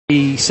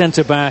The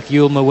centre-back,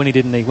 Yulma, when he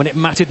didn't he? When it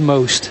mattered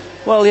most.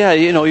 Well, yeah,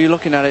 you know, you're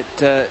looking at it,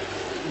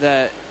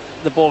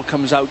 the ball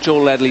comes out.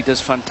 Joel Ledley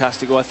does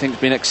fantastic, who I think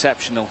has been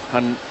exceptional,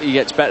 and he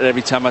gets better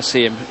every time I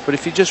see him. But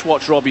if you just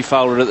watch Robbie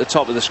Fowler at the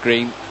top of the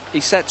screen, he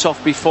sets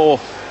off before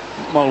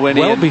Mulwinny.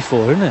 Well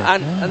before, isn't it?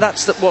 And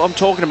that's what I'm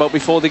talking about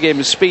before the game,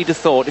 is speed of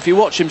thought. If you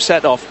watch him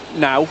set off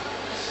now,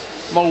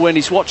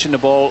 Mulwinny's watching the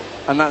ball,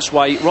 and that's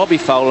why Robbie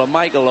Fowler,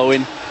 Michael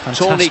Owen,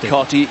 Tony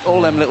Cottee,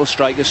 all them little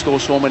strikers score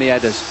so many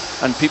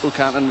headers, and people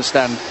can't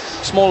understand.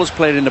 Smallest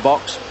player in the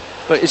box,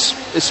 but his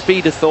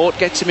speed of thought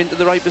gets him into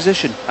the right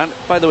position. And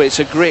by the way, it's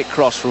a great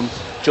cross from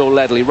Joel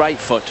Ledley, right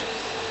foot,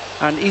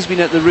 and he's been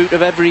at the root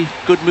of every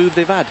good move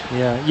they've had.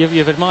 Yeah,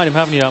 you've admired him,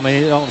 haven't you? I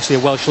mean, obviously a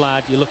Welsh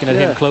lad, you're looking at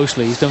him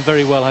closely. He's done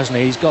very well, hasn't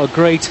he? He's got a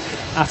great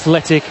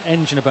athletic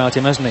engine about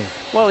him, hasn't he?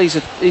 Well, he's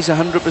a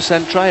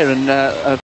 100% trier, and